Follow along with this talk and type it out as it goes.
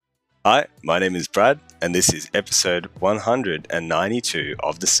Hi, my name is Brad, and this is episode 192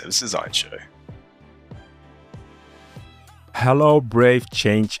 of the Service Design Show. Hello, brave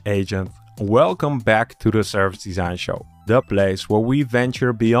change agent. Welcome back to the Service Design Show, the place where we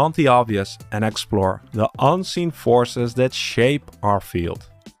venture beyond the obvious and explore the unseen forces that shape our field.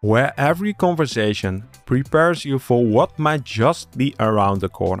 Where every conversation prepares you for what might just be around the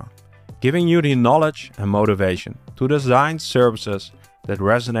corner, giving you the knowledge and motivation to design services that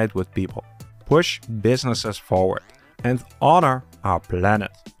resonate with people, push businesses forward, and honor our planet.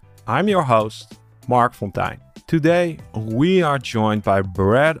 I'm your host, Mark Fontein. Today, we are joined by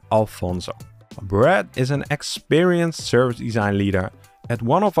Brad Alphonso. Brad is an experienced service design leader at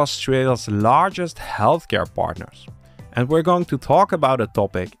one of Australia's largest healthcare partners. And we're going to talk about a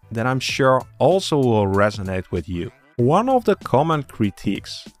topic that I'm sure also will resonate with you. One of the common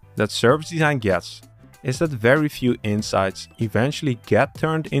critiques that service design gets is that very few insights eventually get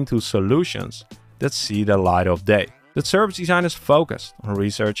turned into solutions that see the light of day. That service design is focused on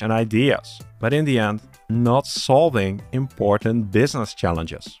research and ideas, but in the end, not solving important business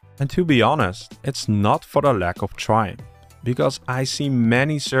challenges. And to be honest, it's not for the lack of trying, because I see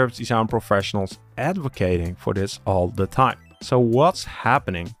many service design professionals advocating for this all the time. So what's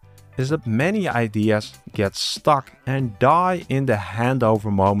happening is that many ideas get stuck and die in the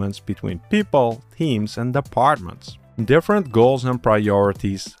handover moments between people, teams, and departments. Different goals and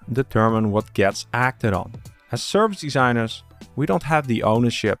priorities determine what gets acted on. As service designers, we don't have the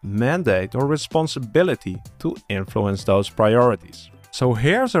ownership, mandate, or responsibility to influence those priorities. So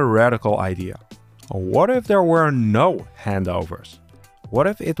here's a radical idea. What if there were no handovers? What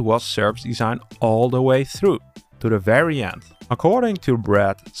if it was service design all the way through, to the very end? According to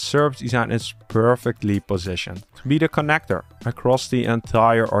Brad, service design is perfectly positioned to be the connector across the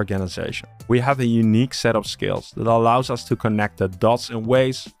entire organization. We have a unique set of skills that allows us to connect the dots in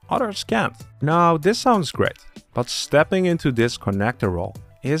ways others can't. Now, this sounds great, but stepping into this connector role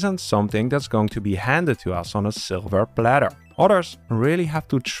isn't something that's going to be handed to us on a silver platter. Others really have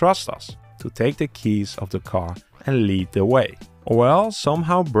to trust us to take the keys of the car and lead the way. Well,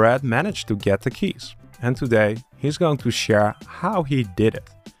 somehow Brad managed to get the keys. And today, he's going to share how he did it,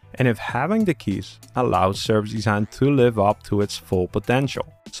 and if having the keys allows service design to live up to its full potential.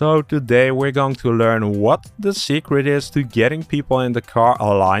 So today we're going to learn what the secret is to getting people in the car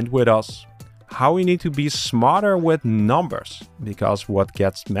aligned with us, how we need to be smarter with numbers, because what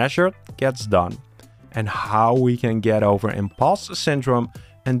gets measured gets done, and how we can get over imposter syndrome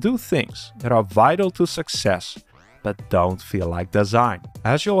and do things that are vital to success but don't feel like design.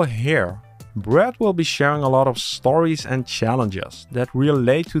 As you'll hear, Brad will be sharing a lot of stories and challenges that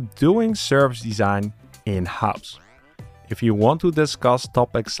relate to doing service design in-house. If you want to discuss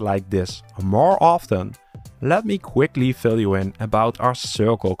topics like this more often, let me quickly fill you in about our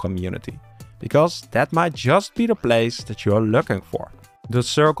Circle community, because that might just be the place that you're looking for. The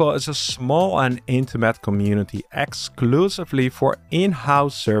Circle is a small and intimate community exclusively for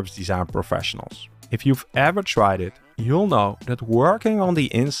in-house service design professionals. If you've ever tried it, you'll know that working on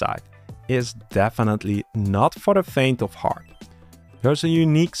the inside is definitely not for the faint of heart. There's a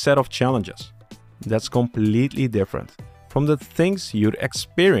unique set of challenges that's completely different from the things you'd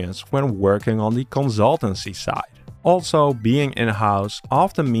experience when working on the consultancy side. Also, being in-house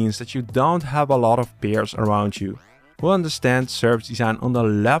often means that you don't have a lot of peers around you who understand service design on the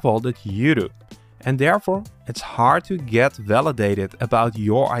level that you do, and therefore it's hard to get validated about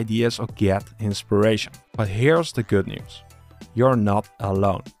your ideas or get inspiration. But here's the good news: you're not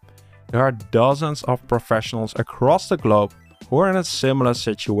alone. There are dozens of professionals across the globe who are in a similar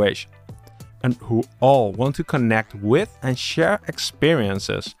situation and who all want to connect with and share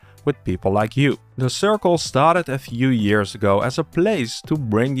experiences with people like you. The Circle started a few years ago as a place to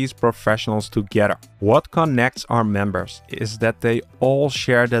bring these professionals together. What connects our members is that they all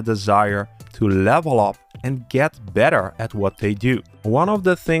share the desire to level up and get better at what they do. One of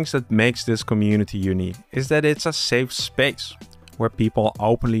the things that makes this community unique is that it's a safe space where people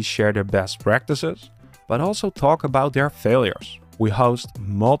openly share their best practices, but also talk about their failures. We host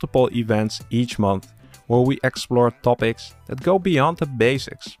multiple events each month where we explore topics that go beyond the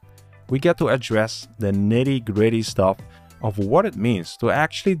basics. We get to address the nitty-gritty stuff of what it means to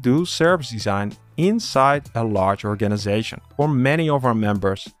actually do service design inside a large organization. For many of our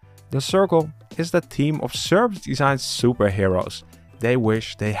members, the Circle is the team of service design superheroes they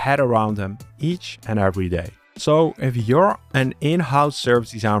wish they had around them each and every day. So if you're an in-house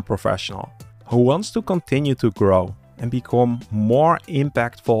service design professional who wants to continue to grow and become more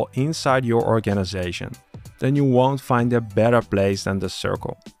impactful inside your organization, then you won't find a better place than the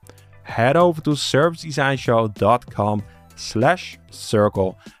Circle. Head over to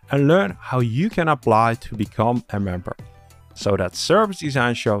servicedesignshow.com/circle and learn how you can apply to become a member. So that's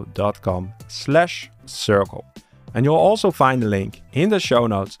servicedesignshow.com/circle. And you'll also find the link in the show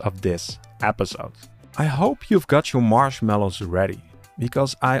notes of this episode. I hope you've got your marshmallows ready,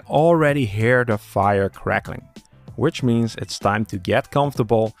 because I already hear the fire crackling, which means it's time to get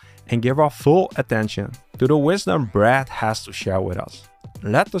comfortable and give our full attention to the wisdom Brad has to share with us.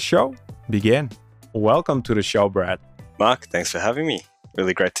 Let the show begin. Welcome to the show, Brad. Mark, thanks for having me.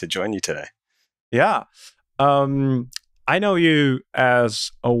 Really great to join you today. Yeah. I know you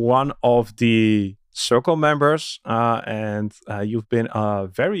as one of the Circle members, and you've been a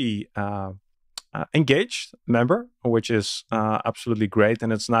very engaged member, which is absolutely great.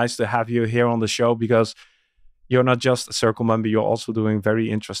 And it's nice to have you here on the show, because you're not just a Circle member, you're also doing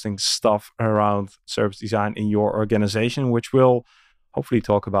very interesting stuff around service design in your organization, which we'll hopefully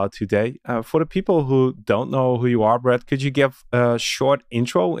talk about today. For the people who don't know who you are, Brett, could you give a short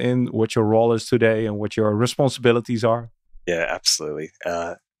intro in what your role is today and what your responsibilities are? Yeah, absolutely.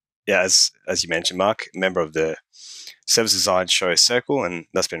 As you mentioned, Mark, member of the Service Design Show Circle, and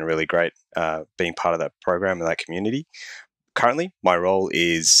that's been really great being part of that program and that community. Currently, my role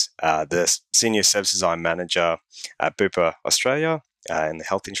is the Senior Service Design Manager at Bupa Australia in the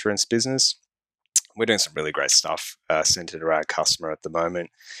health insurance business. We're doing some really great stuff centered around customer at the moment.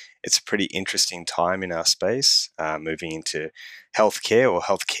 It's a pretty interesting time in our space, moving into healthcare, or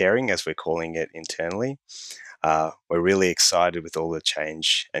health caring as we're calling it internally. We're really excited with all the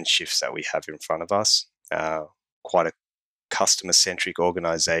change and shifts that we have in front of us. Quite a customer-centric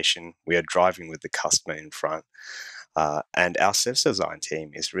organization. We are driving with the customer in front. And our service design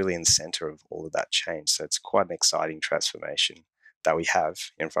team is really in the center of all of that change. So it's quite an exciting transformation that we have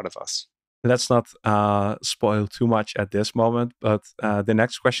in front of us. Let's not spoil too much at this moment, but the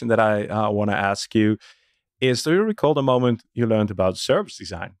next question that I want to ask you is, do you recall the moment you learned about service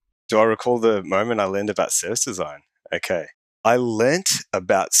design? Do I recall the moment I learned about service design? Okay. I learned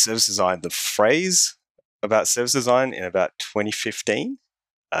about service design, the phrase about service design, in about 2015.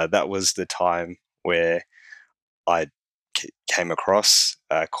 That was the time where I came across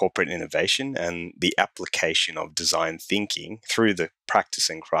corporate innovation and the application of design thinking through the practice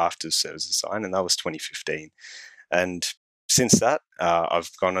and craft of service design, and that was 2015. And since that, I've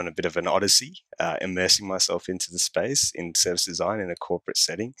gone on a bit of an odyssey, immersing myself into the space in service design in a corporate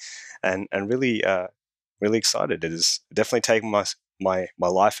setting, and really excited. It has definitely taken my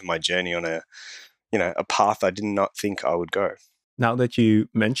life and my journey on a path I did not think I would go. Now that you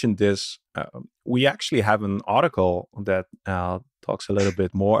mentioned this, we actually have an article that talks a little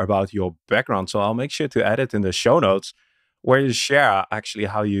bit more about your background. So I'll make sure to add it in the show notes, where you share actually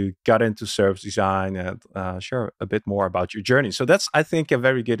how you got into service design and share a bit more about your journey. So that's, I think, a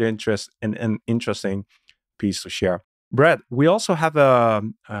very good interest and an interesting piece to share. Brad, we also have a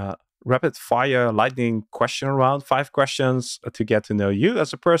rapid fire lightning question round, 5 questions to get to know you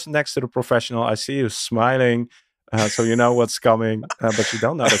as a person next to the professional. I see you smiling. So you know what's coming, but you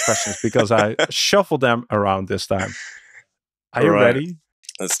don't know the questions because I shuffled them around this time. Are you ready?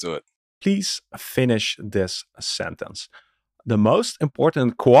 Let's do it. Please finish this sentence. The most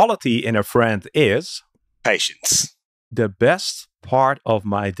important quality in a friend is? Patience. The best part of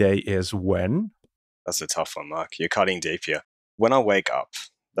my day is when? That's a tough one, Mark. You're cutting deep here. When I wake up,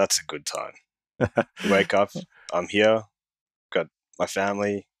 that's a good time. Wake up, I'm here, got my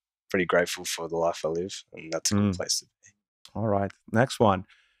family, pretty grateful for the life I live, and that's a good place to be. All right. Next one.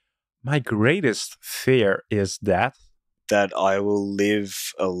 My greatest fear is that I will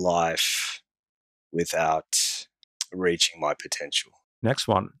live a life without reaching my potential. Next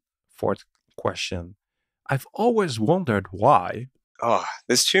one. 4th question. I've always wondered why. Oh,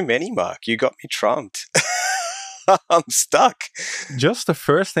 there's too many, Mark. You got me trumped. I'm stuck. Just the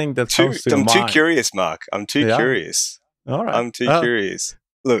first thing that comes to mind. I'm too curious, Mark. I'm too curious. All right. I'm too curious.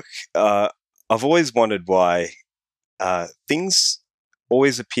 Look, I've always wondered why things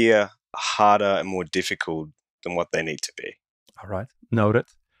always appear harder and more difficult than what they need to be. All right. Noted.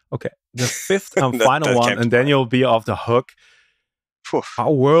 Okay. The 5th and final one, and then you'll be off the hook.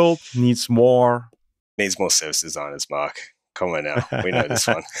 Our world needs more service designers, Mark. Come on now. We know this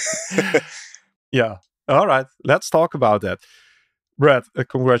one. Yeah. All right. Let's talk about that. Brett,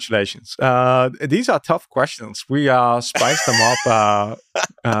 congratulations. These are tough questions. We spiced them up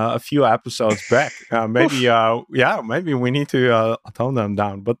a few episodes back. Maybe we need to tone them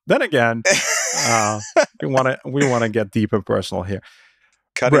down. But then again, we want to get deep and personal here.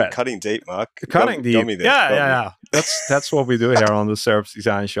 Cutting deep, Mark. Cutting deep. Yeah. That's what we do here on the Service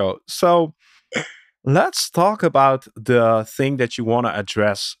Design Show. So let's talk about the thing that you want to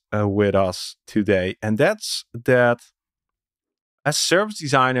address with us today, and that's that As service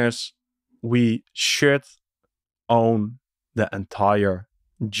designers, we should own the entire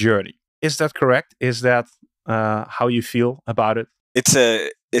journey. Is that correct? Is that how you feel about it? It's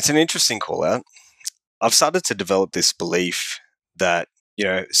an interesting call out. I've started to develop this belief that,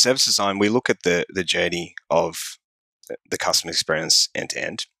 service design, we look at the journey of the customer experience end to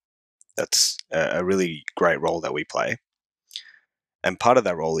end. That's a really great role that we play. And part of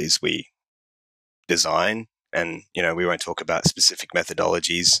that role is we design, and we won't talk about specific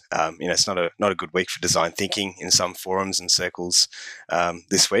methodologies. It's not a good week for design thinking in some forums and circles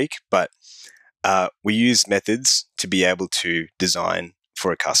this week, but we use methods to be able to design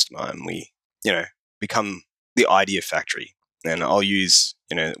for a customer, and we become the idea factory. And I'll use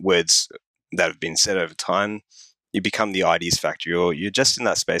words that have been said over time. You become the ideas factory, or you're just in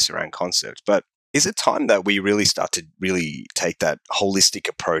that space around concept. But is it time that we really start to really take that holistic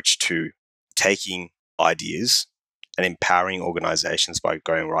approach to taking ideas and empowering organizations by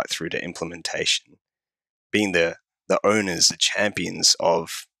going right through to implementation, being the owners, the champions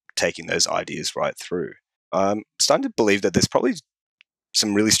of taking those ideas right through? I'm starting to believe that there's probably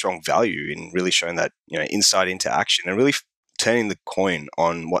some really strong value in really showing that insight into action, and really turning the coin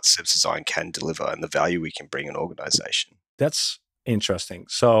on what service design can deliver and the value we can bring an organization. That's interesting.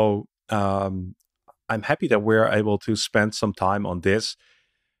 So I'm happy that we're able to spend some time on this.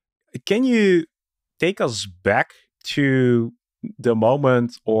 Can you take us back to the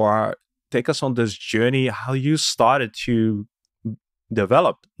moment, or take us on this journey, how you started to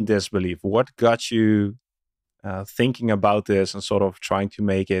develop this belief? What got you thinking about this and sort of trying to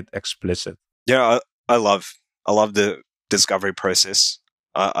make it explicit? Yeah, I love the discovery process.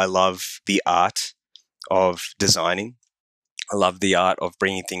 I love the art of designing. I love the art of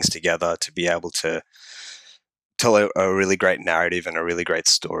bringing things together to be able to tell a really great narrative and a really great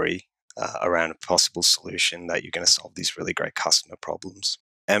story around a possible solution that you're going to solve these really great customer problems.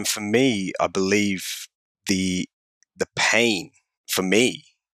 And for me, I believe the pain for me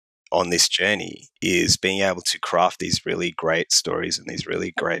on this journey is being able to craft these really great stories and these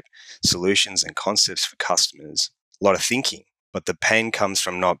really great solutions and concepts for customers. A lot of thinking, but the pain comes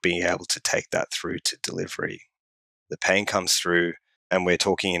from not being able to take that through to delivery. The pain comes through, and we're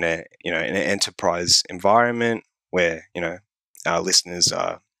talking in an enterprise environment where our listeners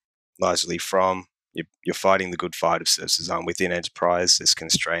are largely from. You're fighting the good fight of service design within enterprise. There's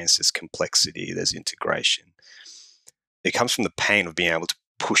constraints, there's complexity, there's integration. It comes from the pain of being able to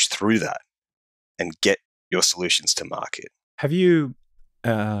push through that and get your solutions to market. Have you,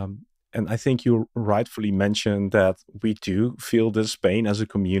 and I think you rightfully mentioned that we do feel this pain as a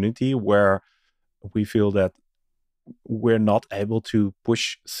community, where we feel that we're not able to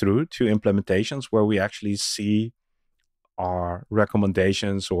push through to implementations where we actually see our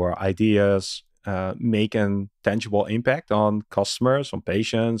recommendations or ideas make a tangible impact on customers, on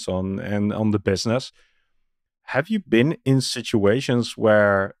patients, and on the business. Have you been in situations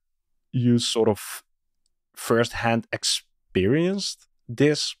where you sort of firsthand experienced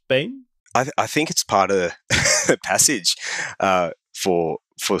this pain? I think it's part of the passage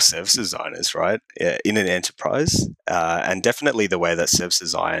for service designers, right? In an enterprise, and definitely the way that service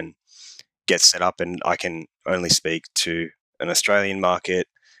design gets set up. And I can only speak to an Australian market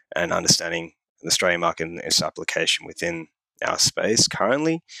and understanding the Australian market and its application within our space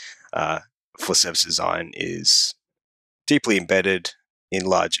currently. For service design is deeply embedded in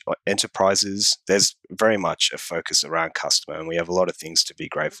large enterprises. There's very much a focus around customer, and we have a lot of things to be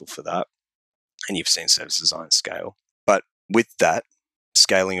grateful for that. And you've seen service design scale. But with that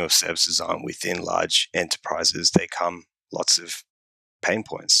scaling of service design within large enterprises, there come lots of pain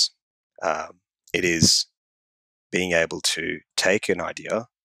points. It is being able to take an idea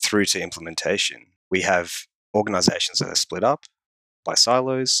through to implementation. We have organizations that are split up by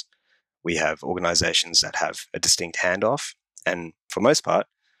silos. We have organizations that have a distinct handoff. And for most part,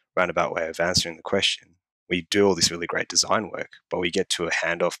 roundabout way of answering the question, we do all this really great design work, but we get to a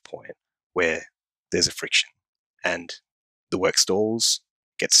handoff point where there's a friction and the work stalls,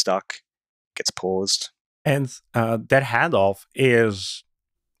 gets stuck, gets paused. And that handoff is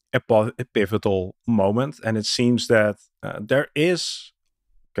a pivotal moment. And it seems that there is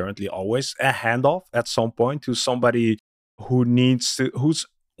currently always a handoff at some point to somebody who's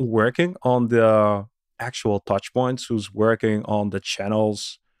working on the actual touch points, who's working on the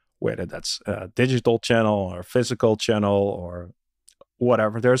channels, whether that's a digital channel or physical channel or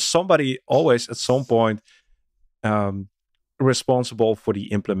whatever. There's somebody always at some point responsible for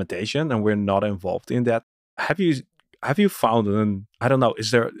the implementation, and we're not involved in that. Have you found an, I don't know,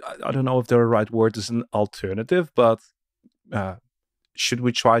 I don't know if the right word is an alternative, but should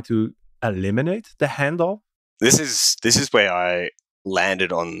we try to eliminate the handoff? This is where I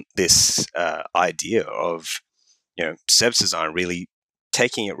landed on this idea of service design really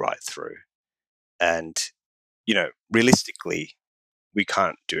taking it right through, and realistically, we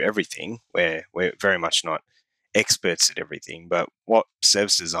can't do everything. We're very much not experts at everything, but what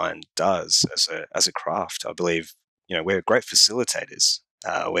service design does as a craft, I believe, we're great facilitators.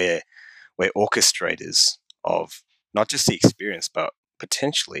 We're orchestrators of not just the experience, but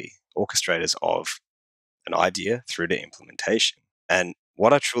potentially orchestrators of an idea through to implementation. And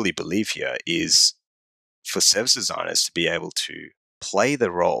what I truly believe here is for service designers to be able to play the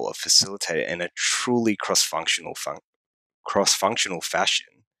role of facilitator in a truly cross-functional fashion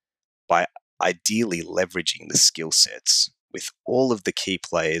by ideally leveraging the skill sets with all of the key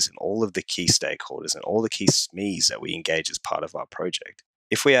players and all of the key stakeholders and all the key SMEs that we engage as part of our project.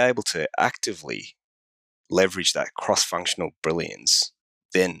 If we are able to actively leverage that cross-functional brilliance,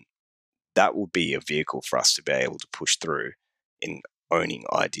 then that will be a vehicle for us to be able to push through in owning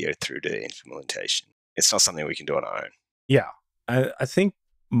idea through to implementation. It's not something we can do on our own. Yeah, I think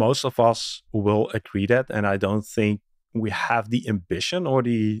most of us will agree that, and I don't think we have the ambition or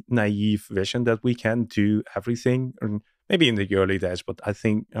the naive vision that we can do everything. And maybe in the early days, but I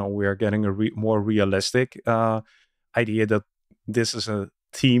think we are getting a more realistic idea that this is a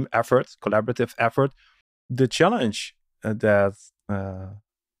team effort, collaborative effort. The challenge that's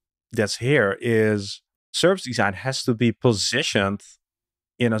here is service design has to be positioned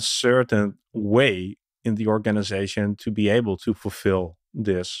in a certain way in the organization to be able to fulfill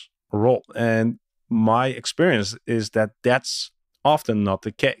this role. And my experience is that that's often not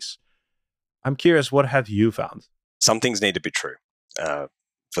the case. I'm curious, what have you found? Some things need to be true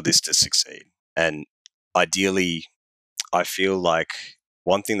for this to succeed. And ideally, I feel like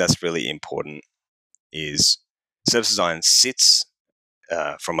one thing that's really important is service design sits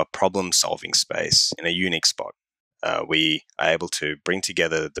from a problem-solving space in a unique spot. We are able to bring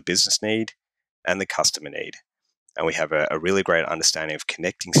together the business need and the customer need, and we have a really great understanding of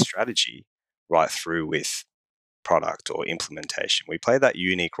connecting strategy right through with product or implementation. We play that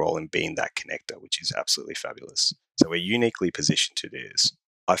unique role in being that connector, which is absolutely fabulous. So we're uniquely positioned to do this.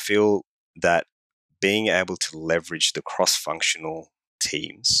 I feel that being able to leverage the cross-functional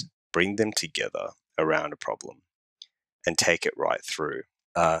teams, bring them together around a problem and take it right through.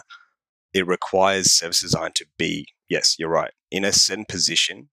 It requires service design to be, yes, you're right, in a certain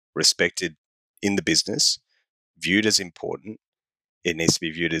position, respected in the business, viewed as important. It needs to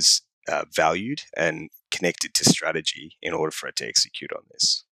be viewed as valued and connected to strategy in order for it to execute on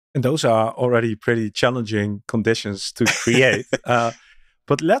this. And those are already pretty challenging conditions to create.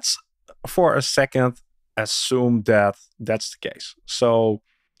 But let's, for a second, assume that that's the case. So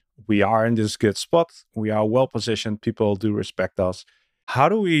we are in this good spot. We are well positioned. People do respect us. How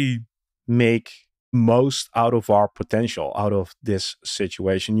do we make most out of our potential out of this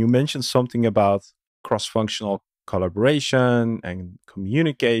situation? You mentioned something about cross-functional collaboration and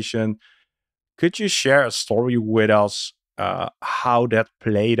communication. Could you share a story with us how that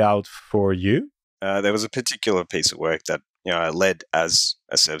played out for you? There was a particular piece of work that I led as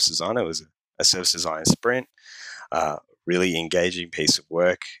a service designer. It was a service design sprint, really engaging piece of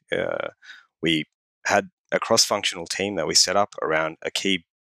work. We had a cross-functional team that we set up around a key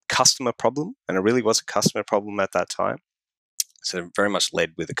customer problem, and it really was a customer problem at that time. So very much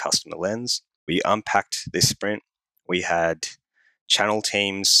led with a customer lens. We unpacked this sprint. We had channel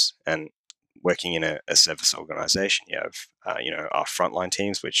teams, and working in a service organization, you have our frontline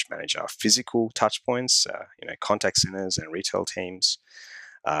teams, which manage our physical touch points, contact centers and retail teams.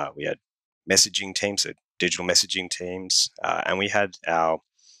 We had messaging teams, so digital messaging teams, and we had our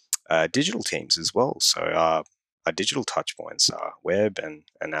digital teams as well. So our digital touch points, our web and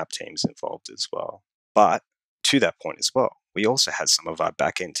app teams involved as well. But to that point as well, we also had some of our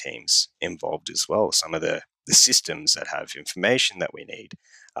back-end teams involved as well. Some of the systems that have information that we need,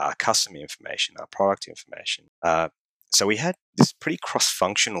 customer information, our product information. So we had this pretty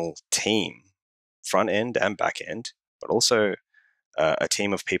cross-functional team, front end and back end, but also a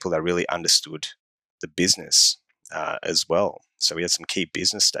team of people that really understood the business as well. So we had some key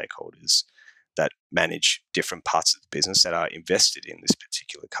business stakeholders that manage different parts of the business that are invested in this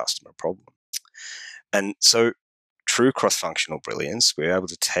particular customer problem. And so true cross-functional brilliance, we were able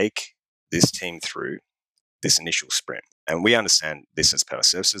to take this team through this initial sprint. And we understand this as part of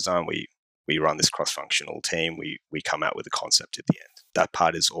service design. We run this cross-functional team. We come out with a concept at the end. That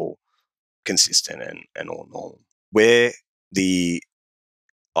part is all consistent and all normal. Where the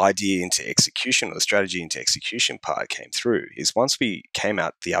idea into execution or the strategy into execution part came through is once we came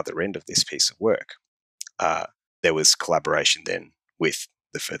out the other end of this piece of work, there was collaboration then with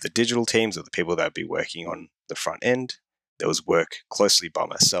the further digital teams or the people that would be working on the front end. There was work closely by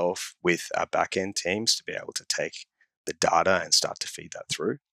myself with our back end teams to be able to take the data and start to feed that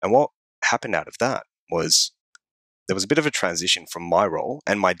through. And what happened out of that was there was a bit of a transition from my role,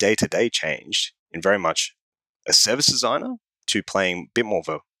 and my day-to-day changed in very much a service designer to playing a bit more of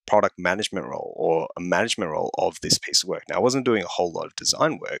a product management role or a management role of this piece of work. Now, I wasn't doing a whole lot of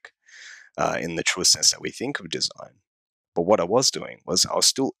design work in the truest sense that we think of design. But what I was doing was I was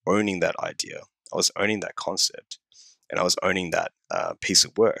still owning that idea. I was owning that concept, and I was owning that piece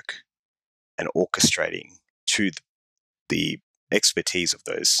of work and orchestrating to the expertise of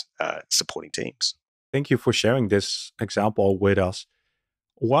those supporting teams. Thank you for sharing this example with us.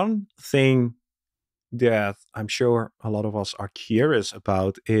 One thing that I'm sure a lot of us are curious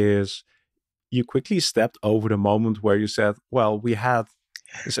about is you quickly stepped over the moment where you said, well, we had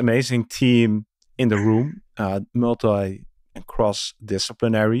this amazing team in the room, multi and cross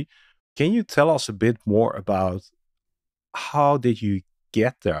disciplinary. Can you tell us a bit more about how did you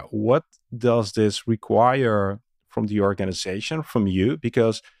get there? What does this require from the organization, from you?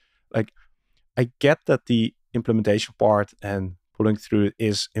 Because, like, I get that the implementation part and pulling through it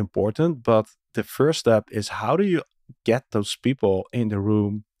is important, but the first step is how do you get those people in the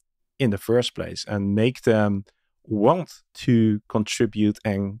room in the first place and make them want to contribute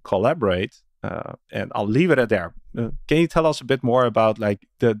and collaborate? And I'll leave it at there. Can you tell us a bit more about like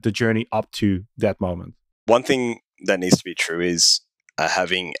the journey up to that moment? One thing that needs to be true is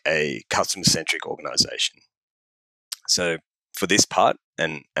having a customer-centric organization. So for this part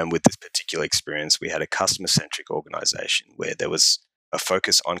and with this particular experience, we had a customer-centric organization where there was a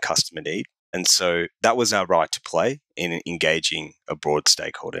focus on customer need. And so that was our right to play in engaging a broad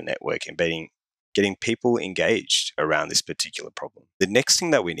stakeholder network and getting people engaged around this particular problem. The next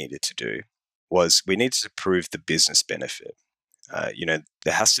thing that we needed to do was we needed to prove the business benefit.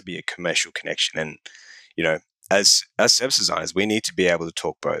 There has to be a commercial connection. And, as service designers, we need to be able to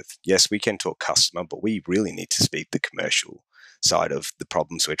talk both. Yes, we can talk customer, but we really need to speak the commercial side of the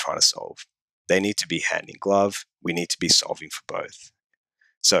problems we're trying to solve. They need to be hand in glove. We need to be solving for both.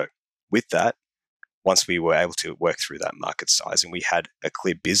 So with that, once we were able to work through that market size and we had a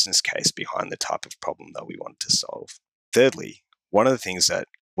clear business case behind the type of problem that we wanted to solve. Thirdly, one of the things that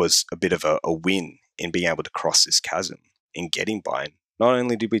was a bit of a win in being able to cross this chasm in getting buy-in, not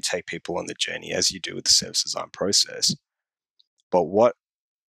only did we take people on the journey as you do with the service design process, but what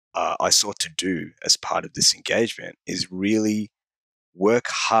I sought to do as part of this engagement is really work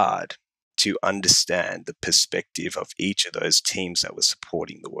hard to understand the perspective of each of those teams that were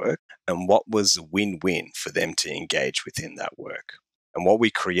supporting the work and what was a win-win for them to engage within that work. And what we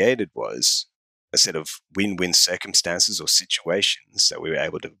created was a set of win-win circumstances or situations that we were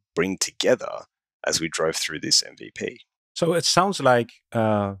able to bring together as we drove through this MVP. So it sounds like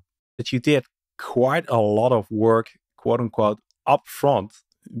that you did quite a lot of work, quote unquote, upfront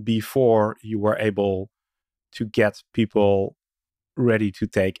before you were able to get people ready to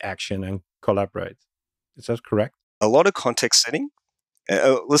take action and collaborate. Is that correct? A lot of context setting.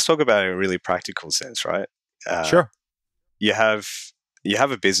 Let's talk about it in a really practical sense, right? Sure. You have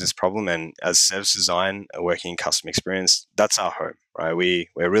a business problem, and as service design, working in customer experience, that's our home, right?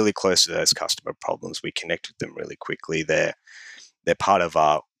 We're really close to those customer problems. We connect with them really quickly. They're part of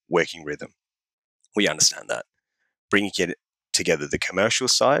our working rhythm. We understand that. Bringing it together, the commercial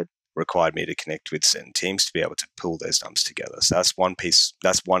side required me to connect with certain teams to be able to pull those numbers together. So that's one piece,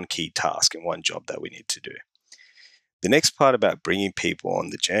 that's one key task and one job that we need to do. The next part about bringing people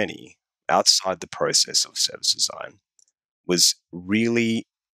on the journey outside the process of service design was really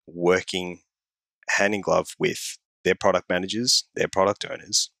working hand in glove with their product managers, their product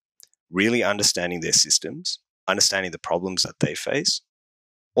owners, really understanding their systems, understanding the problems that they face,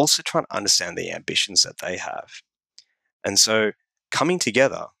 also trying to understand the ambitions that they have. And so coming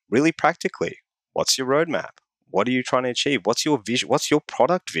together really practically, what's your roadmap? What are you trying to achieve? What's your vision? What's your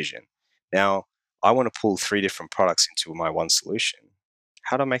product vision? Now, I want to pull 3 different products into my one solution.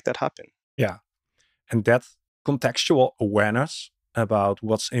 How do I make that happen? Yeah. And that contextual awareness about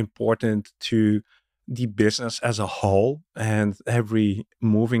what's important to the business as a whole and every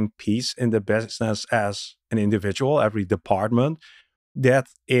moving piece in the business as an individual, every department, that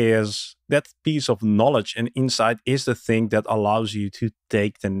piece of knowledge and insight is the thing that allows you to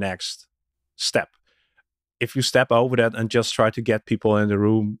take the next step. If you step over that and just try to get people in the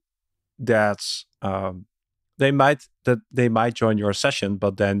room, that's they might join your session,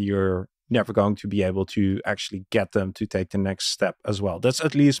 but then you're never going to be able to actually get them to take the next step as well. That's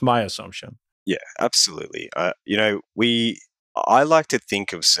at least my assumption. Yeah, absolutely. I like to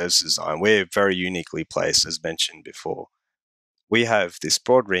think of service design. We're very uniquely placed, as mentioned before. we have this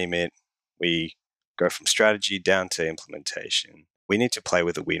broad remit. We go from strategy down to implementation. We need to play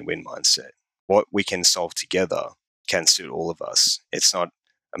with a win-win mindset. What we can solve together can suit all of us. It's not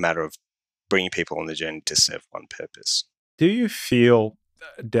a matter of bringing people on the journey to serve one purpose. Do you feel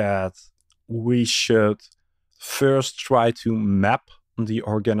that we should first try to map the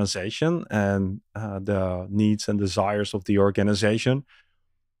organization and the needs and desires of the organization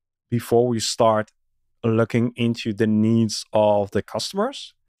before we start looking into the needs of the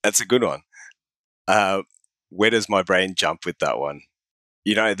customers? That's a good one. Where does my brain jump with that one?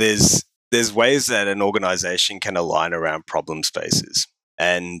 There's ways that an organization can align around problem spaces,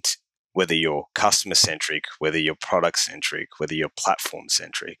 and whether you're customer centric, whether you're product centric, whether you're platform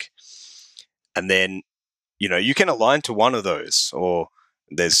centric, and then you can align to one of those, or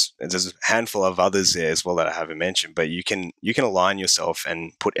there's a handful of others there as well that I haven't mentioned, but you can align yourself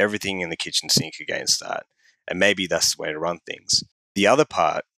and put everything in the kitchen sink against that, and maybe that's the way to run things. The other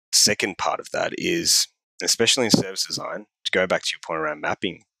part, second part of that is, especially in service design, to go back to your point around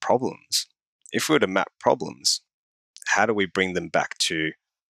mapping problems. If we were to map problems, how do we bring them back to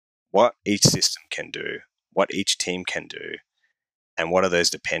what each system can do, what each team can do, and what are those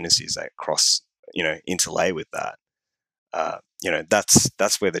dependencies that interlay with that?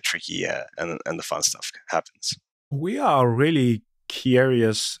 That's where the tricky and the fun stuff happens. We are really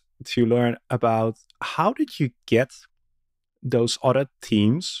curious to learn about how did you get those other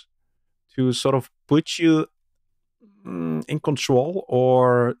teams to sort of put you in control,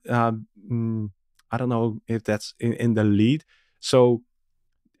 or I don't know if that's in the lead. So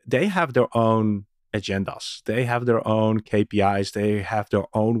they have their own agendas, they have their own KPIs, they have their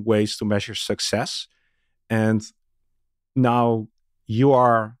own ways to measure success. And now you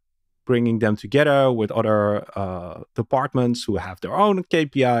are bringing them together with other departments who have their own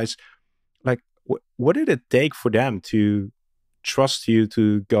KPIs. Like, what did it take for them to trust you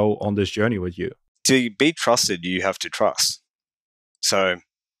to go on this journey with you? To be trusted, you have to trust. So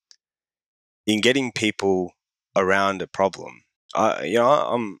in getting people around a problem,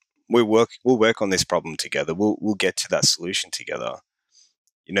 we'll work on this problem together. We'll get to that solution together.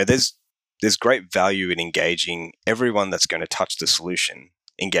 There's great value in engaging everyone that's going to touch the solution.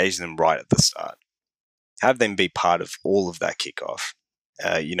 Engage them right at the start. Have them be part of all of that kickoff.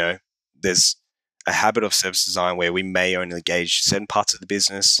 There's a habit of service design where we may only engage certain parts of the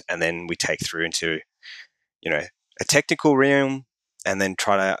business, and then we take through into, a technical realm, and then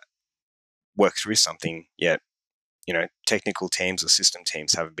try to work through something. Yet, technical teams or system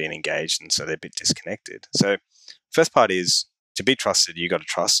teams haven't been engaged, and so they're a bit disconnected. So, first part is to be trusted. You got to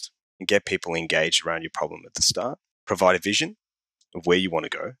trust and get people engaged around your problem at the start. Provide a vision of where you want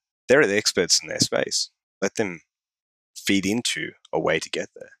to go. They're the experts in their space. Let them feed into a way to get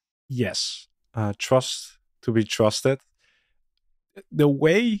there. Yes. Trust to be trusted. The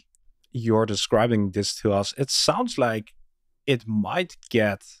way you're describing this to us, it sounds like it might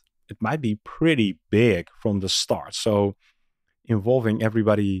be pretty big from the start. So involving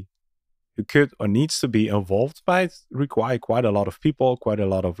everybody who could or needs to be involved might require quite a lot of people, quite a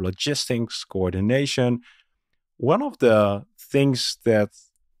lot of logistics, coordination. One of the things that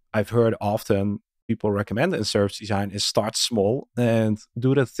I've heard often people recommend in service design is start small and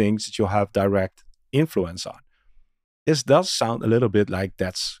do the things that you have direct influence on. This does sound a little bit like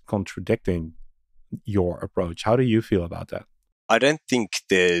that's contradicting your approach. How do you feel about that? I don't think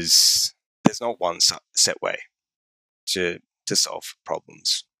there's not one set way to solve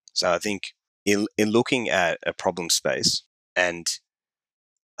problems. So I think in looking at a problem space, and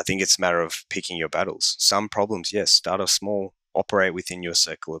I think it's a matter of picking your battles. Some problems, yes, start off small, operate within your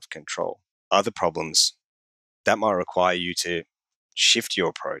circle of control. Other problems, that might require you to shift your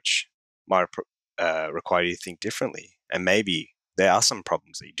approach, might require you to think differently. And maybe there are some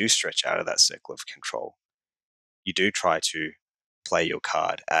problems that you do stretch out of that circle of control. You do try to play your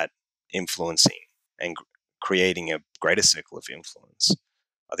card at influencing and creating a greater circle of influence.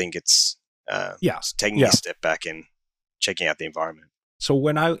 I think it's taking a step back and checking out the environment. So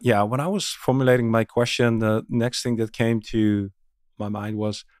when I was formulating my question, the next thing that came to my mind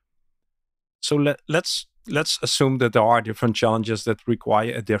was, so let's assume that there are different challenges that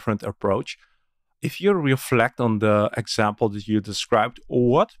require a different approach. If you reflect on the example that you described,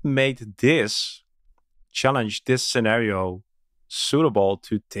 what made this challenge, this scenario, suitable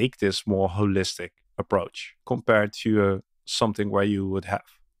to take this more holistic approach compared to something where you would have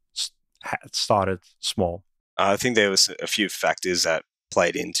started small? I think there was a few factors that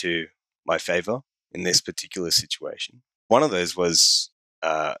played into my favor in this particular situation. One of those was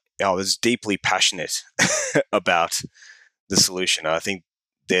I was deeply passionate about the solution. I think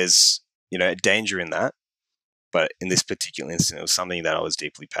there's a danger in that But in this particular instance, it was something that I was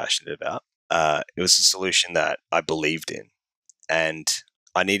deeply passionate about. It was a solution that I believed in, and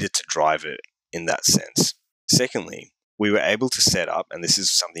I needed to drive it in that sense. Secondly, we were able to set up, and this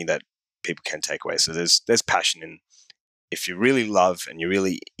is something that people can take away. So there's passion in, if you really love and you're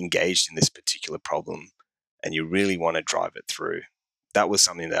really engaged in this particular problem and you really want to drive it through, that was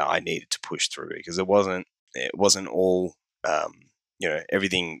something that I needed to push through, because it wasn't all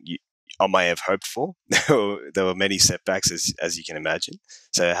everything I may have hoped for. There were many setbacks, as you can imagine.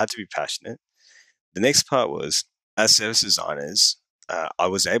 So I had to be passionate. The next part was, as service designers, I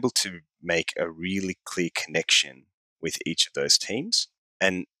was able to make a really clear connection with each of those teams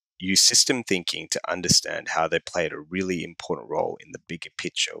and use system thinking to understand how they played a really important role in the bigger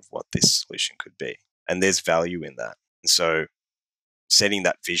picture of what this solution could be. And there's value in that. And so setting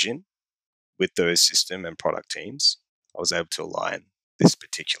that vision with those system and product teams, I was able to align this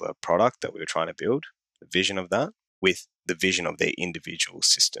particular product that we were trying to build, the vision of that, with the vision of their individual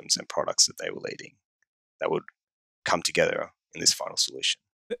systems and products that they were leading that would come together in this final solution.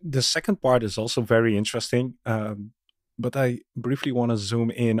 The second part is also very interesting, but I briefly want to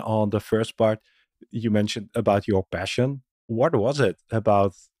zoom in on the first part. You mentioned about your passion. What was it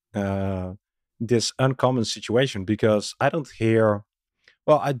about uh, this uncommon situation? Because I don't hear,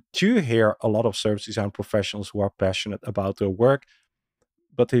 well, I do hear a lot of service design professionals who are passionate about their work,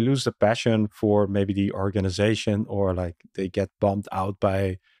 but they lose the passion for maybe the organization, or like they get bummed out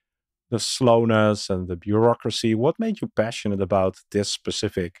by the slowness and the bureaucracy. What made you passionate about this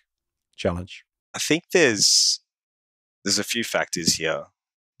specific challenge? I think there's a few factors here,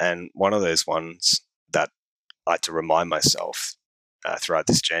 and one of those ones that I had to remind myself throughout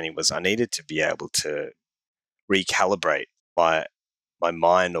this journey was I needed to be able to recalibrate my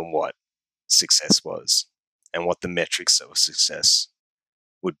mind on what success was and what the metrics of success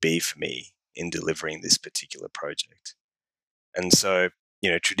would be for me in delivering this particular project. And so,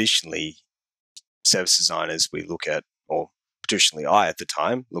 traditionally, service designers, we look at, or traditionally I at the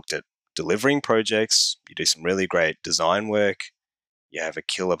time looked at delivering projects. You do some really great design work, you have a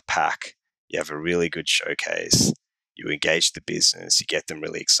killer pack, you have a really good showcase, you engage the business, you get them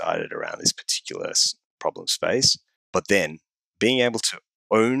really excited around this particular problem space. But then being able to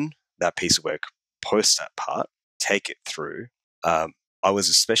own that piece of work, post that part, take it through. I was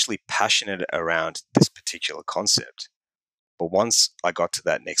especially passionate around this particular concept. But once I got to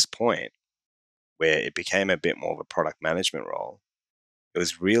that next point where it became a bit more of a product management role, it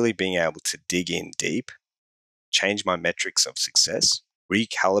was really being able to dig in deep, change my metrics of success,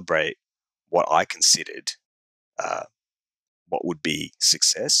 recalibrate what I considered what would be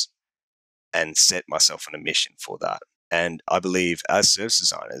success, and set myself on a mission for that. And I believe as service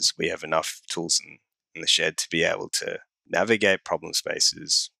designers, we have enough tools in the shed to be able to navigate problem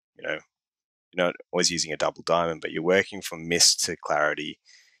spaces. You're not always using a double diamond, but you're working from mist to clarity.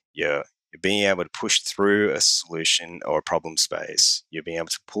 You're being able to push through a solution or a problem space. You're being able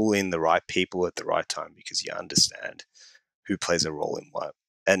to pull in the right people at the right time because you understand who plays a role in what.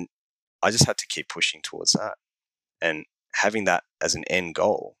 And I just had to keep pushing towards that. And having that as an end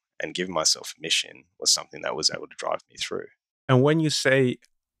goal and giving myself a mission was something that was able to drive me through. And when you say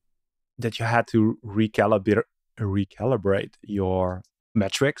that you had to recalibrate your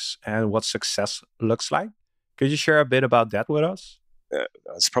metrics and what success looks like, could you share a bit about that with us?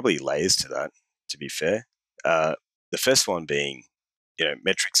 There's probably layers to that, to be fair. The first one being,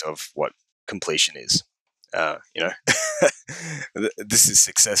 metrics of what completion is. This is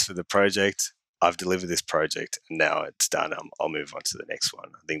success for the project. I've delivered this project, and now it's done. I'll move on to the next one.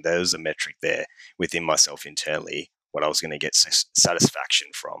 I think there was a metric there within myself internally, what I was going to get satisfaction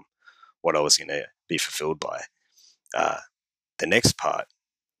from, what I was going to be fulfilled by. The next part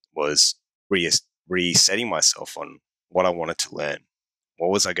was resetting myself on what I wanted to learn. What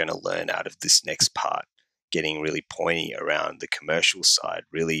was I going to learn out of this next part? Getting really pointy around the commercial side,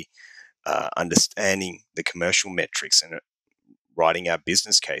 really understanding the commercial metrics and writing out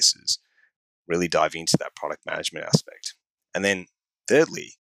business cases, really diving into that product management aspect. And then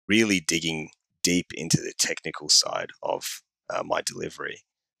thirdly, really digging deep into the technical side of my delivery.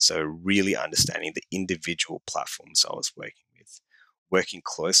 So really understanding the individual platforms I was working with, working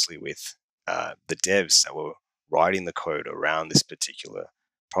closely with the devs that were writing the code around this particular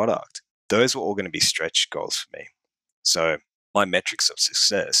product. Those were all going to be stretch goals for me. So my metrics of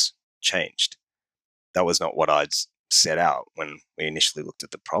success changed. That was not what I'd set out when we initially looked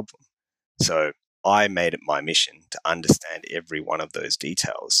at the problem. So I made it my mission to understand every one of those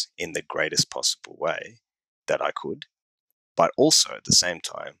details in the greatest possible way that I could, but also at the same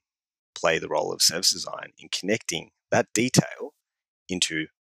time play the role of service design in connecting that detail into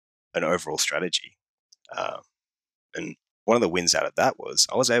an overall strategy. And one of the wins out of that was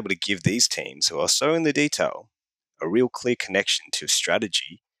I was able to give these teams who are so in the detail a real clear connection to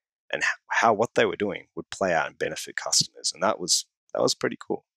strategy and how what they were doing would play out and benefit customers. And that was pretty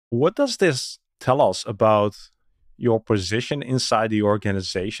cool. What does this tell us about your position inside the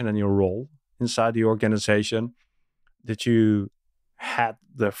organization and your role inside the organization? That you had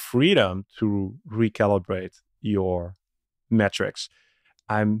the freedom to recalibrate your metrics.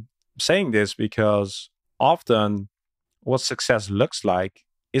 I'm saying this because often what success looks like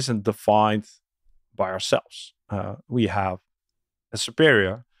isn't defined by ourselves. We have a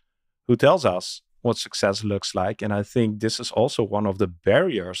superior who tells us what success looks like. And I think this is also one of the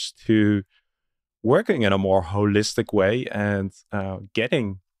barriers to working in a more holistic way and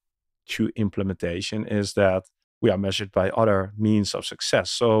getting to implementation is that we are measured by other means of success.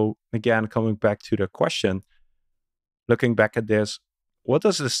 So, again, coming back to the question, looking back at this, what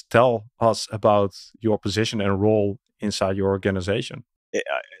does this tell us about your position and role inside your organization?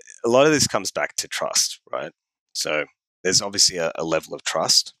 A lot of this comes back to trust, right? So there's obviously a level of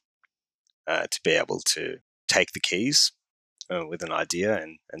trust to be able to take the keys with an idea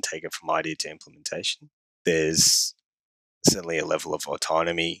and take it from idea to implementation. There's certainly a level of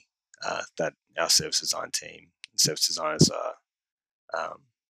autonomy that our service design team and service designers are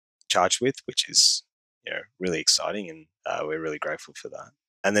charged with, which is really exciting, and we're really grateful for that.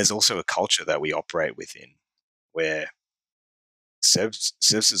 And there's also a culture that we operate within where service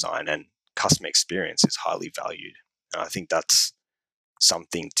design and customer experience is highly valued. And I think that's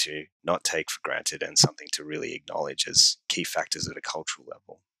something to not take for granted and something to really acknowledge as key factors at a cultural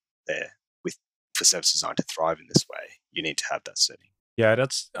level there. For service design to thrive in this way, you need to have that setting. Yeah,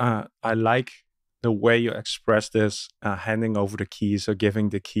 that's, I like the way you express this, handing over the keys or giving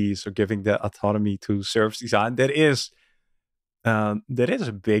the keys or giving the autonomy to service design. That is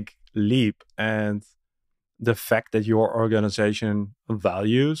a big leap. And the fact that your organization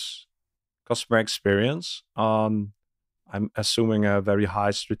values customer experience on, I'm assuming, a very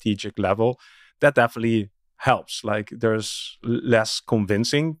high strategic level, that definitely helps. Like there's less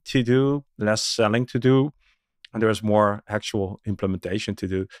convincing to do, less selling to do, and there's more actual implementation to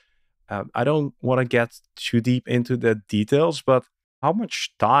do. I don't want to get too deep into the details, but how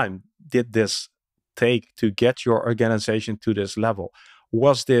much time did this take to get your organization to this level?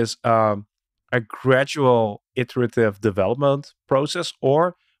 Was this a gradual iterative development process,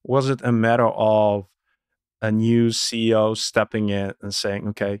 or was it a matter of a new CEO stepping in and saying,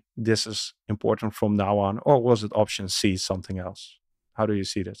 okay, this is important from now on? Or was it option C, something else? How do you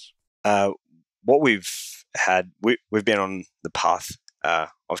see this? What we've had, we've been on the path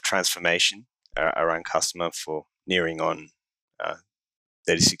of transformation around customer for nearing on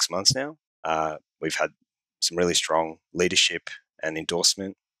 36 months now. We've had some really strong leadership and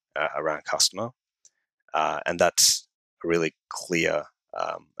endorsement around customer. And that's a really clear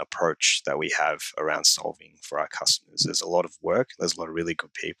approach that we have around solving for our customers. There's a lot of work. There's a lot of really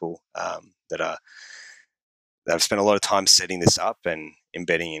good people that have spent a lot of time setting this up and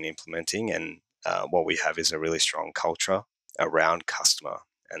embedding and implementing. And what we have is a really strong culture around customer.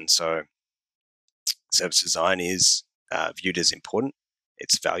 And so service design is viewed as important.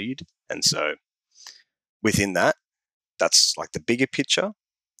 It's valued. And so within that, that's like the bigger picture.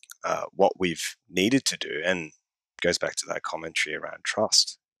 What we've needed to do, and goes back to that commentary around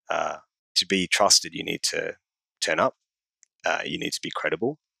trust. To be trusted, you need to turn up, you need to be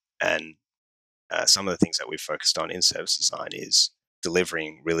credible, and some of the things that we've focused on in service design is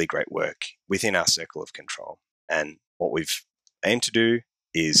delivering really great work within our circle of control. And what we've aimed to do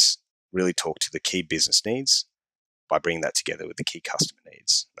is really talk to the key business needs by bringing that together with the key customer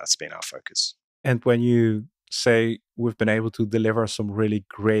needs. That's been our focus. And when you say we've been able to deliver some really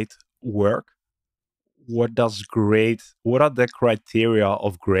great work, what are the criteria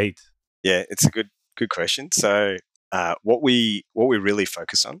of great? Yeah, it's a good question. So what we really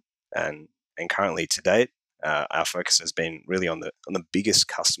focus on, and currently to date, our focus has been really on the biggest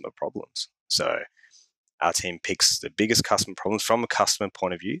customer problems. So our team picks the biggest customer problems from a customer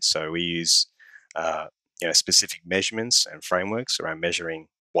point of view. So we use specific measurements and frameworks around measuring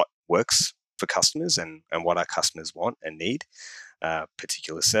what works for customers and what our customers want and need,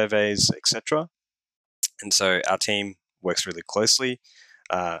 particular surveys, etc. And so our team works really closely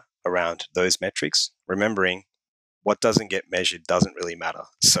around those metrics, remembering what doesn't get measured doesn't really matter.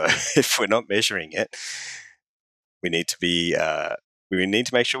 So if we're not measuring it, we need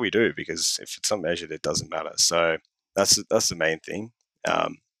to make sure we do, because if it's not measured, it doesn't matter. So that's the main thing.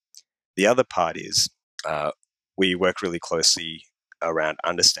 The other part is we work really closely around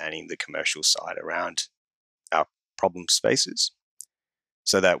understanding the commercial side around our problem spaces,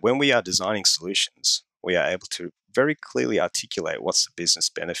 so that when we are designing solutions, we are able to very clearly articulate what's the business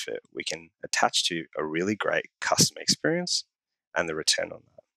benefit we can attach to a really great customer experience and the return on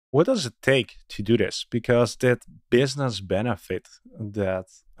that. What does it take to do this? Because that business benefit that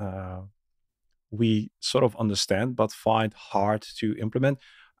we sort of understand but find hard to implement.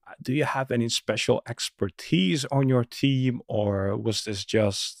 Do you have any special expertise on your team, or was this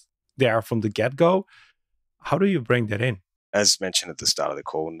just there from the get go? How do you bring that in? As mentioned at the start of the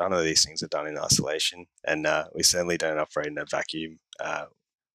call, none of these things are done in isolation, and we certainly don't operate in a vacuum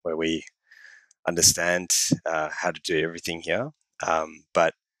where we understand how to do everything here.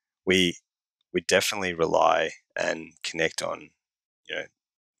 But we we definitely rely and connect on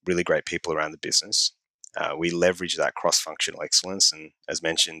really great people around the business. We leverage that cross-functional excellence, and as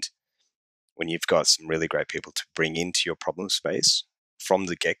mentioned, when you've got some really great people to bring into your problem space from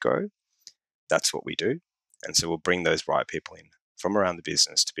the get-go, that's what we do. And so we'll bring those right people in from around the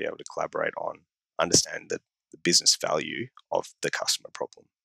business to be able to collaborate on, understand the business value of the customer problem.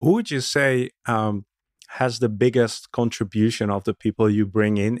 Who would you say has the biggest contribution of the people you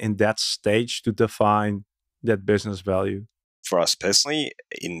bring in that stage to define that business value? For us personally,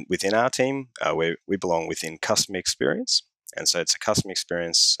 within our team, we belong within customer experience. And so it's a customer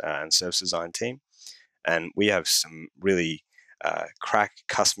experience and service design team. And we have some really crack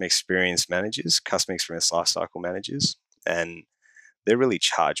customer experience managers, customer experience lifecycle managers. And they're really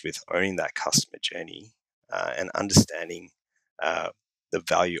charged with owning that customer journey and understanding the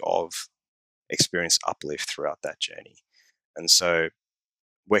value of experience uplift throughout that journey. And so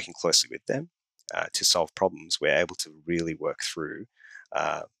working closely with them to solve problems, we're able to really work through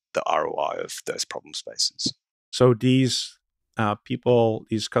the ROI of those problem spaces. So these people,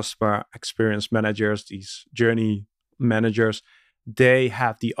 these customer experience managers, these journey managers, they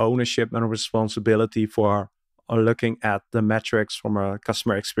have the ownership and responsibility for looking at the metrics from a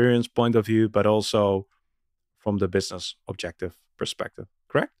customer experience point of view, but also from the business objective perspective.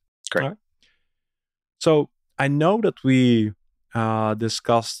 Correct? Great. All right. So I know that we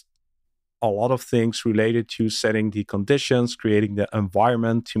discussed a lot of things related to setting the conditions, creating the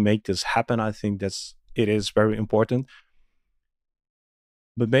environment to make this happen. I think it is very important.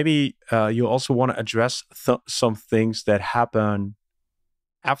 But maybe you also want to address some things that happen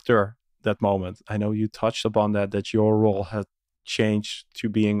after that moment. I know you touched upon that your role had changed to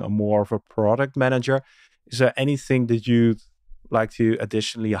being a more of a product manager. Is there anything that you'd like to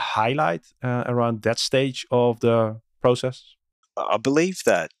additionally highlight around that stage of the process? I believe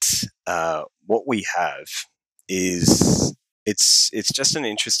that what we have is it's just an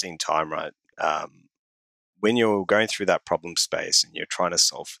interesting time, right? When you're going through that problem space and you're trying to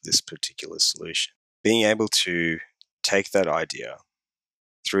solve this particular solution, being able to take that idea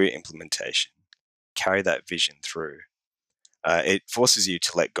through implementation, carry that vision through, it forces you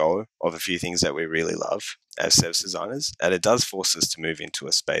to let go of a few things that we really love as service designers, and it does force us to move into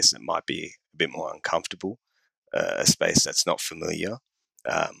a space that might be a bit more uncomfortable, a space that's not familiar,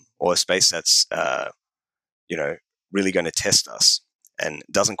 or a space that's really going to test us and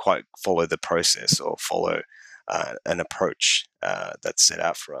doesn't quite follow the process or follow an approach that's set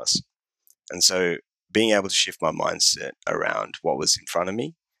out for us. And so being able to shift my mindset around what was in front of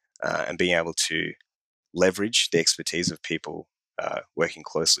me and being able to leverage the expertise of people working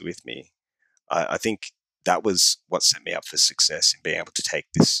closely with me, I think that was what set me up for success in being able to take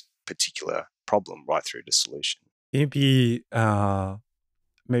this particular problem right through to solution. Maybe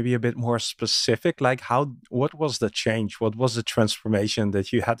maybe a bit more specific, like what was the change? What was the transformation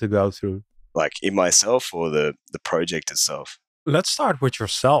that you had to go through? Like in myself or the project itself? Let's start with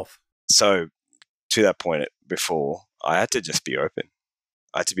yourself. So to that point before, I had to just be open.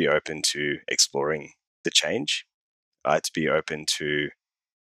 I had to be open to exploring the change. I had to be open to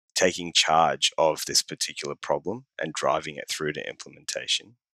taking charge of this particular problem and driving it through to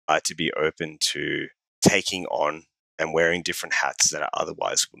implementation. I had to be open to taking on and wearing different hats that I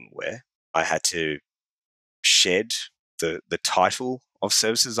otherwise wouldn't wear. I had to shed the title of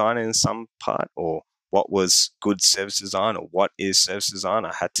service designer in some part, or what was good service design, or what is service design.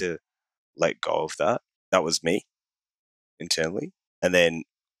 I had to let go of that. That was me internally. And then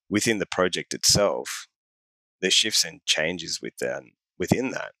within the project itself, the shifts and changes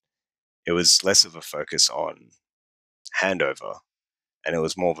within that, it was less of a focus on handover and it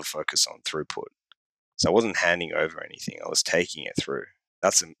was more of a focus on throughput. So I wasn't handing over anything. I was taking it through.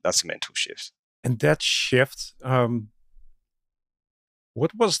 That's a mental shift. And that shift,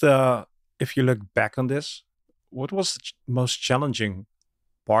 what was if you look back on this, what was the most challenging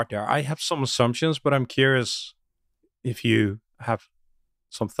part there? I have some assumptions, but I'm curious if you have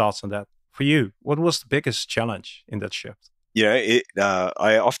some thoughts on that. For you, what was the biggest challenge in that shift? I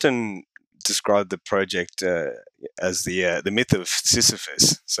often describe the project as the myth of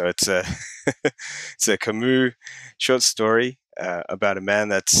Sisyphus. So it's a it's a Camus short story about a man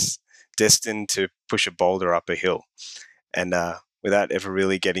that's destined to push a boulder up a hill, and without ever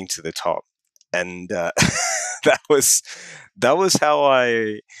really getting to the top. And that was that was how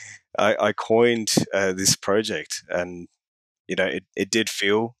I coined this project, and it did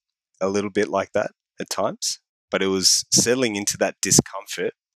feel a little bit like that at times, but it was settling into that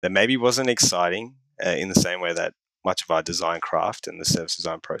discomfort that maybe wasn't exciting in the same way that much of our design craft and the service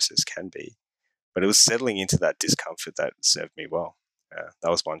design process can be. But it was settling into that discomfort that served me well. That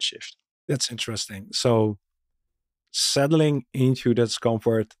was one shift. That's interesting. So settling into that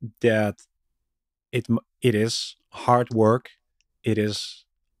discomfort that it is hard work. It is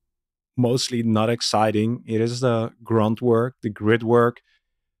mostly not exciting. It is the grunt work, the grit work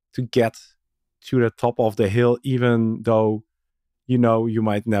to get to the top of the hill, even though you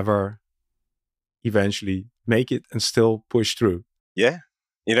might never eventually make it and still push through. Yeah,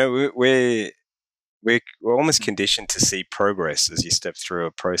 we're almost conditioned to see progress as you step through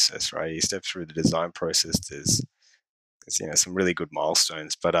a process, right? You step through the design process. There's some really good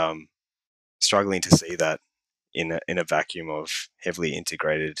milestones, but struggling to see that in a vacuum of heavily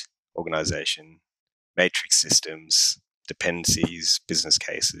integrated organization, matrix systems, dependencies, business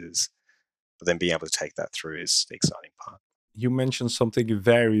cases, but then being able to take that through is the exciting part. You mentioned something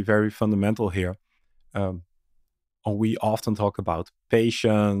very, very fundamental here. Um, we often talk about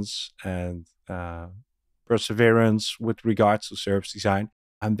patience and perseverance with regards to service design.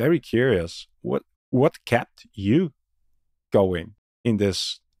 I'm very curious, what kept you going in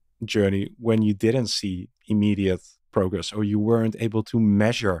this journey when you didn't see immediate progress, or you weren't able to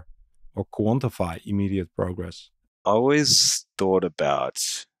measure or quantify immediate progress? I always thought about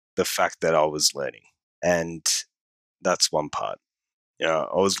the fact that I was learning, and that's one part. I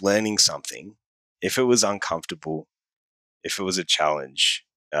was learning something. If it was uncomfortable, if it was a challenge,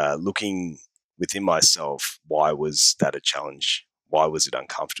 looking within myself, why was that a challenge? Why was it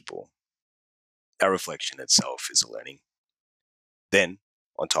uncomfortable? That reflection itself is a learning. Then,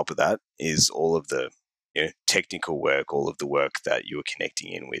 on top of that, is all of the technical work, all of the work that you were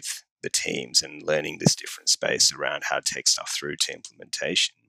connecting in with the teams and learning this different space around how to take stuff through to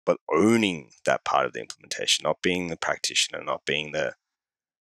implementation, but owning that part of the implementation, not being the practitioner, not being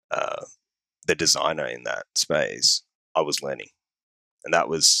uh, the designer in that space. I was learning, and that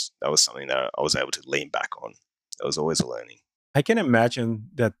was something that I was able to lean back on. That was always a learning. I can imagine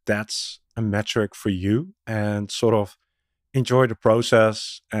that that's a metric for you and sort of enjoy the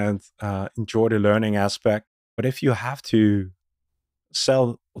process and enjoy the learning aspect. But if you have to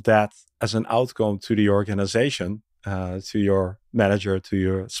sell that as an outcome to the organization, to your manager, to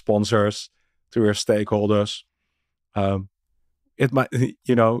your sponsors, to your stakeholders, um, it might,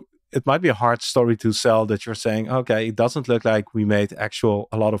 it might be a hard story to sell that you're saying, okay, it doesn't look like we made a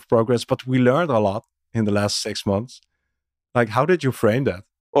lot of progress, but we learned a lot in the last 6 months. Like, how did you frame that?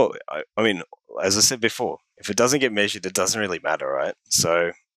 Well, I mean, as I said before, if it doesn't get measured, it doesn't really matter, right?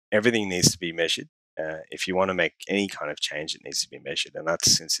 So everything needs to be measured. If you want to make any kind of change, it needs to be measured, and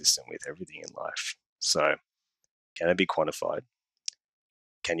that's consistent with everything in life. So, can it be quantified?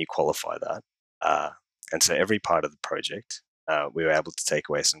 Can you qualify that? And so, every part of the project, we were able to take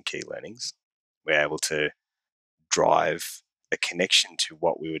away some key learnings. We were able to drive a connection to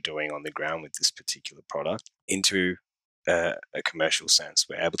what we were doing on the ground with this particular product into a commercial sense.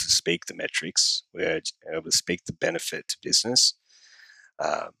 We're able to speak the metrics. We're able to speak the benefit to business.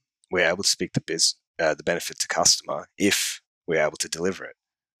 We're able to speak the benefit to customer if we're able to deliver it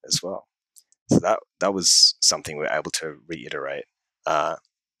as well. So that was something we're able to reiterate.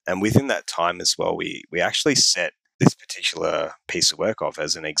 And within that time as well, we actually set this particular piece of work off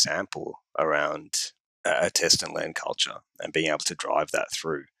as an example around a test and learn culture and being able to drive that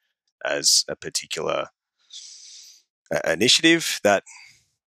through as a particular initiative that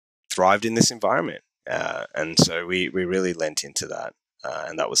thrived in this environment. And so we really lent into that.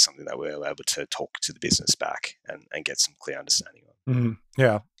 And that was something that we were able to talk to the business back and get some clear understanding on.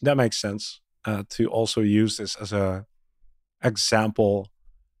 Yeah, that makes sense. To also use this as a example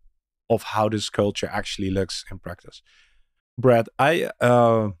of how this culture actually looks in practice. Brad,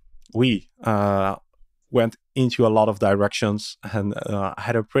 we went into a lot of directions and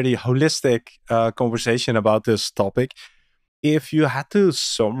had a pretty holistic conversation about this topic. If you had to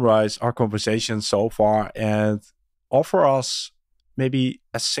summarize our conversation so far and offer us maybe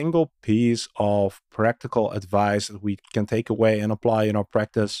a single piece of practical advice that we can take away and apply in our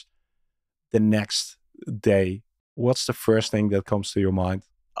practice the next day, what's the first thing that comes to your mind?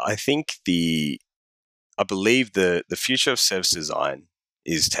 I believe the future of service design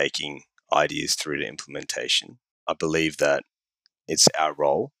is taking ideas through to implementation. I believe that it's our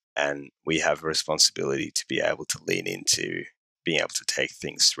role and we have a responsibility to be able to lean into being able to take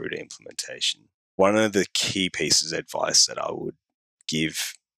things through to implementation. One of the key pieces of advice that I would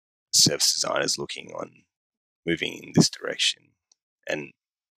give service designers looking on moving in this direction, and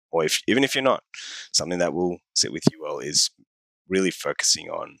or even if you're not, something that will sit with you well is really focusing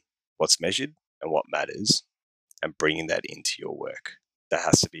on what's measured and what matters and bringing that into your work. That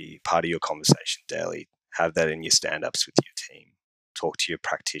has to be part of your conversation daily. Have that in your stand-ups with your team. Talk to your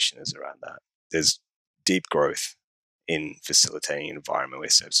practitioners around that. There's deep growth in facilitating an environment where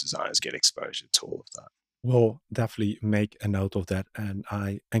service designers get exposure to all of that. We'll definitely make a note of that, and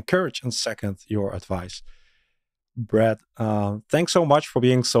I encourage and second your advice. Brad, thanks so much for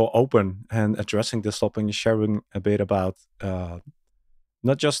being so open and addressing this topic and sharing a bit about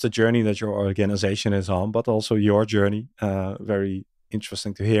not just the journey that your organization is on, but also your journey. Very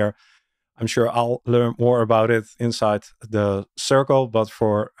interesting to hear. I'm sure I'll learn more about it inside the circle, but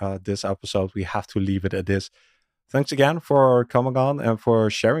for this episode, we have to leave it at this. Thanks again for coming on and for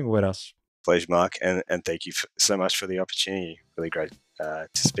sharing with us. Pleasure, Mark, and thank you so much for the opportunity. Really great to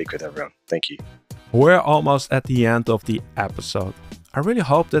speak with everyone. Thank you. We're almost at the end of the episode. I really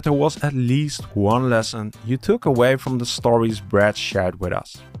hope that there was at least one lesson you took away from the stories Brad shared with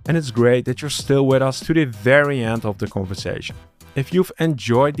us. And it's great that you're still with us to the very end of the conversation. If you've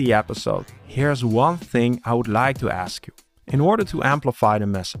enjoyed the episode, here's one thing I would like to ask you. In order to amplify the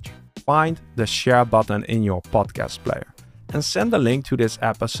message, find the share button in your podcast player and send a link to this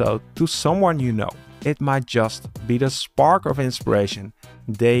episode to someone you know. It might just be the spark of inspiration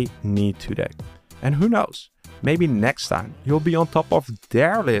they need today. And who knows, maybe next time you'll be on top of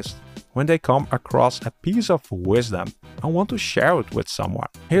their list when they come across a piece of wisdom and want to share it with someone.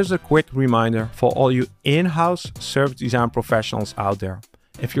 Here's a quick reminder for all you in-house service design professionals out there.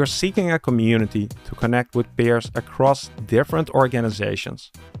 If you're seeking a community to connect with peers across different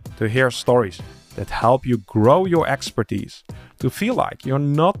organizations, to hear stories that help you grow your expertise, to feel like you're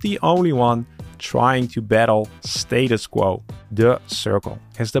not the only one trying to battle status quo, The Circle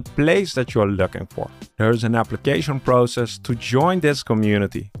is the place that you're looking for. There's an application process to join this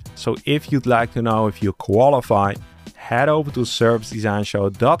community. So if you'd like to know if you qualify, head over to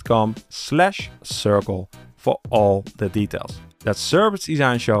servicedesignshow.com/circle for all the details. That's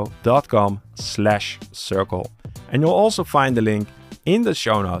servicedesignshow.com/circle. And you'll also find the link in the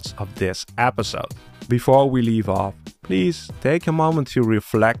show notes of this episode. Before we leave off, please take a moment to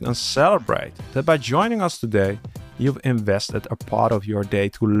reflect and celebrate that by joining us today, you've invested a part of your day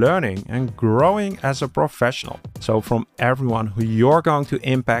to learning and growing as a professional. So from everyone who you're going to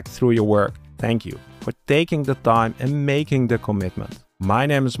impact through your work, thank you for taking the time and making the commitment. My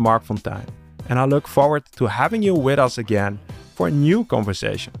name is Mark Fontein, and I look forward to having you with us again for a new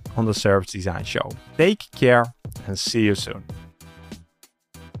conversation on the Service Design Show. Take care and see you soon.